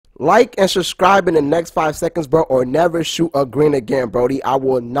Like and subscribe in the next 5 seconds, bro, or never shoot a green again, Brody. I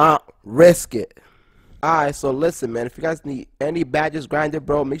will not risk it. Alright, so listen, man. If you guys need any badges grinded,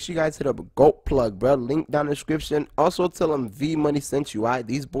 bro, make sure you guys hit up a GOAT plug, bro. Link down in the description. Also, tell them vMoneyyy sent you, alright?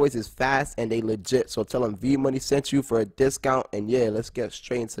 These boys is fast and they legit. So tell them vMoneyyy sent you for a discount. And yeah, let's get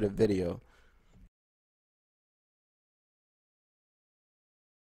straight into the video.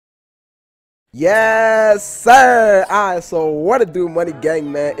 Yes, sir. Alright, so what it do, Money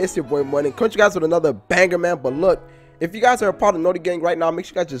Gang, man? It's your boy Money. Come to you guys with another banger, man. But look, if you guys are a part of Naughty Gang right now, make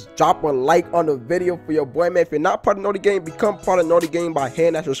sure you guys just drop a like on the video for your boy, man. If you're not part of Naughty Gang, become part of Naughty Gang by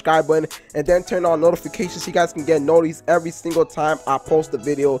hitting that subscribe button and then turn on notifications so you guys can get notices every single time I post a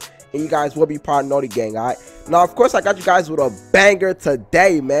video, and you guys will be part of Naughty Gang. Alright, now of course I got you guys with a banger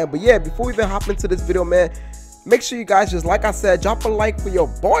today, man. But yeah, before we even hop into this video, man, make sure you guys just, like I said, drop a like for your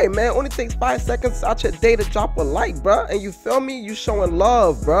boy, man. Only takes 5 seconds out your day to drop a like, bro. And you feel me? You showing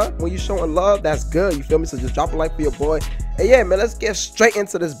love, bro. When you showing love, that's good. You feel me? So just drop a like for your boy. And yeah, man, let's get straight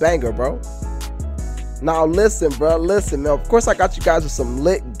into this banger, bro. Now listen, bro. Listen, man. Of course, I got you guys with some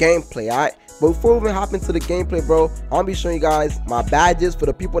lit gameplay, alright? But before we even hop into the gameplay, bro, I'm gonna be showing you guys my badges. For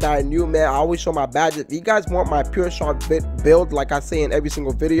the people that are new, man, I always show my badges. If you guys want my pure shot build, like I say in every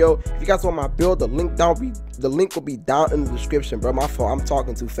single video, if you guys want my build, the link will be down in the description, bro. My fault, I'm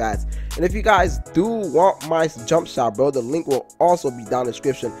talking too fast. And if you guys do want my jump shot, bro, the link will also be down in the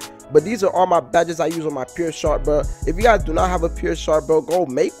description. But these are all my badges I use on my pure shot, bro. If you guys do not have a pure shot, bro, go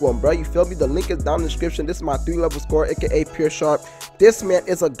make one, bro. You feel me? The link is down in the description. This is my 3-level score, aka pure shot. This man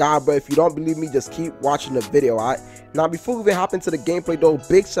is a god, bro. If you don't believe me, just keep watching the video, alright? Now, before we even hop into the gameplay, though,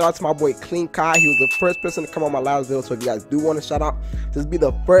 big shout out to my boy Clean Kai. He was the first person to come on my last video. So if you guys do want to shout out, just be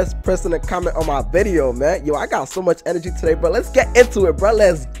the first person to comment on my video, man. Yo, I got so much energy today, bro. Let's get into it, bro.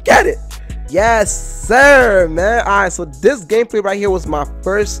 Let's get it. Yes, sir, man. Alright, so this gameplay right here was my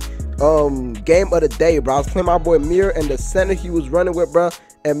first game of the day, bro. I was playing my boy Mir and the center he was running with, bro.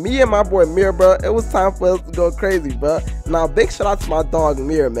 And me and my boy Mir, bro, it was time for us to go crazy, bro. Now, big shout out to my dog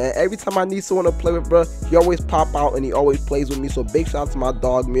Mir, man. Every time I need someone to play with, bro, he always pop out and he always plays with me. So big shout out to my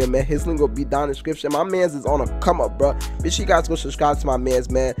dog Mir, man. His link will be down in the description. My man's is on a come up, bro. Make sure you guys go subscribe to my man's,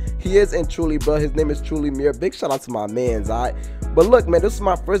 man. He is and truly, bro. His name is truly Mir. Big shout out to my man's, alright. But look, man, this is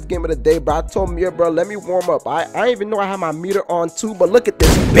my first game of the day, bro. I told Mir, bro, let me warm up. I didn't even know I had my meter on too, but look at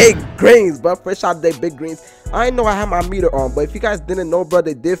this big greens, bro. First shot of the day, big greens. I didn't know I had my meter on, but if you guys didn't know, bro,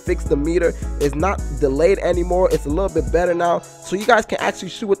 they did fix the meter. It's not delayed anymore. It's a little bit better now, so you guys can actually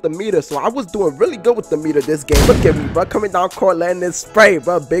shoot with the meter. So I was doing really good with the meter this game. Look at me, bro, coming down court, letting this spray,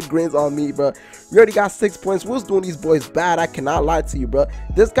 bro. Big greens on me, bro. We already got 6 points. We was doing these boys bad. I cannot lie to you, bro.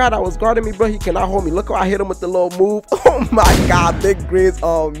 This guy that was guarding me, bro, he cannot hold me. Look how I hit him with the little move. Oh my god, big greens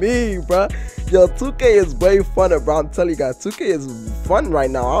on me, bro. Yo, 2K is way funner, bro. I'm telling you guys, 2K is fun right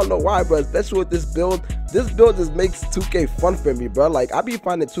now. I don't know why, bro, especially with this build. This build just makes 2K fun for me, bro. Like, I be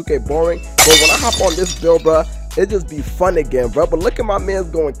finding 2K boring, but when I hop on this build, bro, it just be fun again, bro. But look at my man's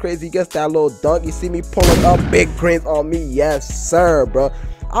going crazy. He gets that little dunk. You see me pulling up, big greens on me. Yes, sir, bro.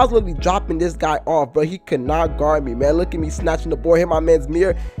 I was literally dropping this guy off, bro. He could not guard me, man. Look at me snatching the board. Hit my man's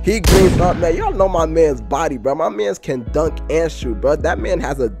mirror. He greens up, man. Y'all know my man's body, bro. My man's can dunk and shoot, bro. That man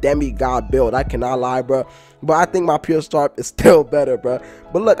has a demigod build. I cannot lie, bro. But I think my pure start is still better, bro.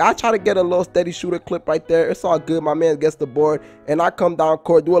 But look, I try to get a little steady shooter clip right there. It's all good. My man gets the board, and I come down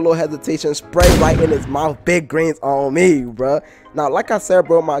court, do a little hesitation, spray right in his mouth. Big greens on me, bro. Now, like I said,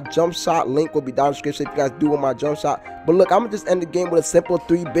 bro, my jump shot link will be down in the description if you guys do want my jump shot. But look, I'm gonna just end the game with a simple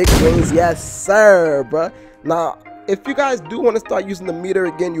 3 big greens. Yes, sir, bro. Now, if you guys do want to start using the meter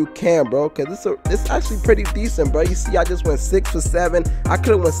again, you can, bro, because it's actually pretty decent, bro. You see, I just went 6 for 7. I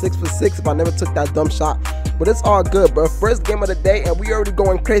could have went 6 for 6 if I never took that dumb shot, but it's all good, bro. First game of the day, and we already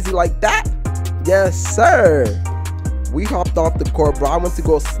going crazy like that. Yes, sir. We hopped off the court, bro. I went to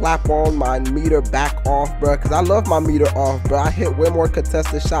go slap on my meter back off, bro, because I love my meter off, bro. I hit way more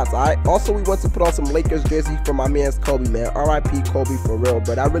contested shots, all right? Also, we went to put on some Lakers jersey for my man's Kobe, man. R.I.P. Kobe for real,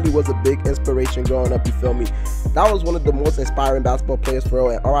 but that really was a big inspiration growing up, you feel me? That was one of the most inspiring basketball players for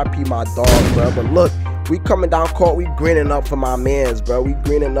real, and R.I.P. my dog, bro. But look, we coming down court, we greening up for my mans, bro. We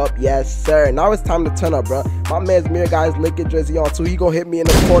greening up, yes, sir. Now it's time to turn up, bro. My man's Mir got his Lakers jersey on, too. He gonna hit me in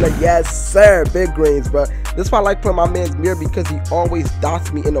the corner, yes, sir. Big greens, bro. This is why I like playing my man's Mir, because he always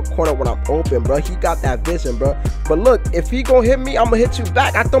dots me in the corner when I'm open, bro. He got that vision, bro. But look, if he gonna hit me, I'm gonna hit you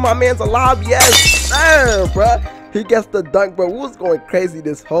back. I throw my man's a lob, yes, sir, bro. He gets the dunk, bro. We was going crazy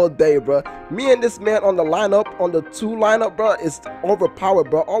this whole day, bro. Me and this man on the lineup, on the 2 lineup, bro, is overpowered,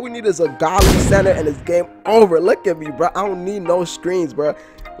 bro. All we need is a godly center and it's game over. Look at me, bro. I don't need no screens, bro.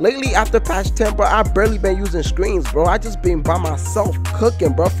 lately after patch 10, bro, I barely been using screens, bro. I just been by myself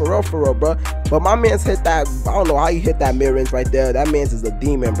cooking, bro, for real, bro. But my man's hit that, I don't know how he hit that mid-range right there. That man's is a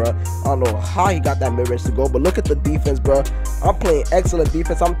demon, bro. I don't know how he got that mid-range to go, but look at the defense, bro. I'm playing excellent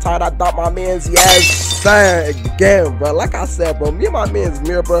defense. I'm tired. I thought my man's, yes, sir, again, bro. Like I said, bro, me and my man's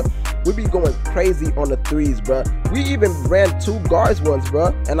mirror, bro, we be going crazy on the threes, bro. We even ran 2 guards once,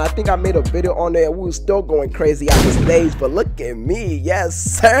 bro, and I think I made a video on there and we was still going crazy at the stage. But look at me, yes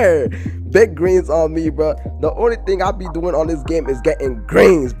sir, big greens on me, bro. The only thing I be doing on this game is getting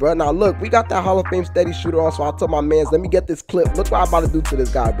greens, bro. Now look, we got that Hall of Fame steady shooter on, so I told my mans, let me get this clip. Look what I'm about to do to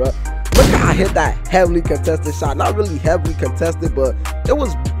this guy, bro. Look how I hit that heavily contested shot. Not really heavily contested, but it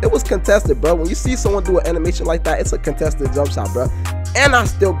was contested, bro. When you see someone do an animation like that, it's a contested jump shot, bro. And I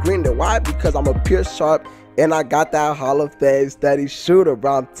still greened it. Why? Because I'm a pure sharp and I got that Hall of Fame steady shooter,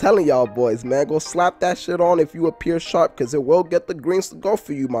 bro. I'm telling y'all boys, man, go slap that shit on if you a pure sharp, because it will get the greens to go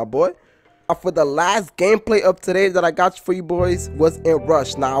for you, my boy. For the last gameplay of today that I got for you boys was in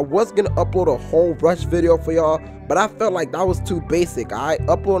Rush. Now I was gonna upload a whole Rush video for y'all, but I felt like that was too basic. I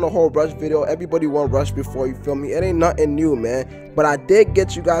uploading a whole Rush video. Everybody want Rush before, you feel me? It ain't nothing new, man. But I did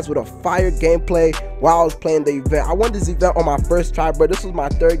get you guys with a fire gameplay while I was playing the event. I won this event on my first try, bro. This was my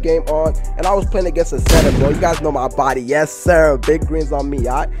 3rd game on, and I was playing against a center, bro. You guys know my body, yes sir. Big greens on me,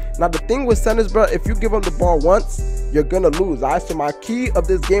 alright. Now the thing with centers, bro, if you give them the ball once, you're gonna lose, alright. So my key of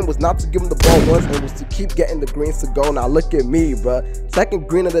this game was not to give them the ball once, and was to keep getting the greens to go. Now look at me, bro. 2nd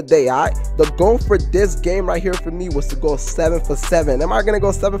green of the day, alright. The goal for this game right here for me was to go 7 for 7. Am I gonna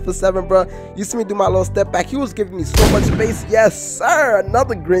go 7 for 7, bro? You see me do my little step back. He was giving me so much space. Yes sir,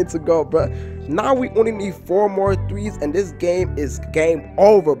 another green to go, bro. Now we only need 4 more threes and this game is game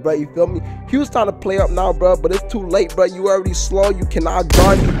over, bro. You feel me? He was trying to play up now, bro, but it's too late, bro. You already slow. You cannot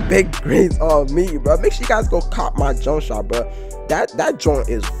guard me. Big greens on me, bro. Make sure you guys go cop my jump shot, bro. That joint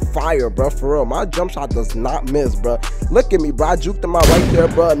is fire, bro. For real, my jump shot does not miss, bro. Look at me, bro. I juked him out right there,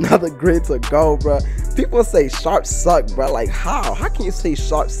 bro. Another green to go, bro. People say sharp suck, bro. Like how can you say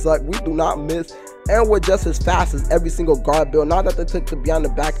sharp suck? We do not miss, and we're just as fast as every single guard build. Now that they took the behind the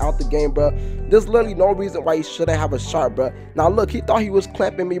back out the game, bro, there's literally no reason why you shouldn't have a sharp, bro. Now look, he thought he was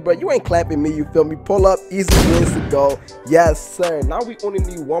clamping me, bro. You ain't clamping me, you feel me? Pull up, easy wins to go. Yes sir. Now we only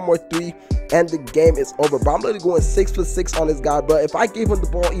need 1 more 3 and the game is over, bro. I'm literally going 6 for 6 on this guy, bro. If I gave him the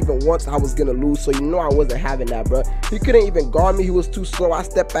ball even once, I was gonna lose, so you know I wasn't having that, bro. He couldn't even guard me. He was too slow. I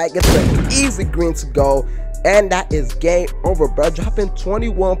step back, get the easy green to go, and that is game over, bro. Dropping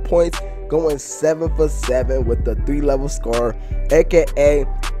 21 points, going 7 for 7 with the 3-level score, aka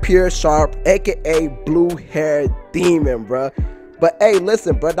pure sharp, aka blue hair demon, bro. But hey,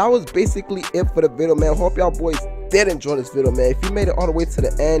 listen, bro, that was basically it for the video, man. Hope y'all boys did enjoy this video, man. If you made it all the way to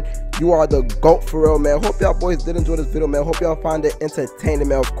the end, you are the GOAT for real, man. Hope y'all boys did enjoy this video, man. Hope y'all find it entertaining,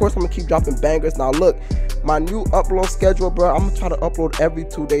 man. Of course, I'm gonna keep dropping bangers. Now look, my new upload schedule, bro, I'm gonna try to upload every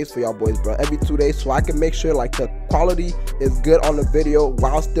 2 days for y'all boys, bro. Every 2 days, so I can make sure like the quality is good on the video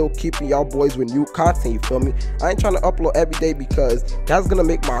while still keeping y'all boys with new content, you feel me? I ain't trying to upload every day because that's gonna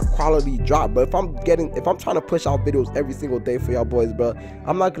make my quality drop. But if I'm trying to push out videos every single day for y'all boys, bro,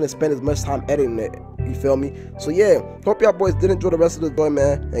 I'm not gonna spend as much time editing it, you feel me? So yeah, hope y'all boys did enjoy the rest of this video,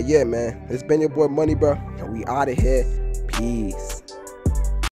 man. And yeah, man, it's been your boy Money, bro, and we out of here. Peace.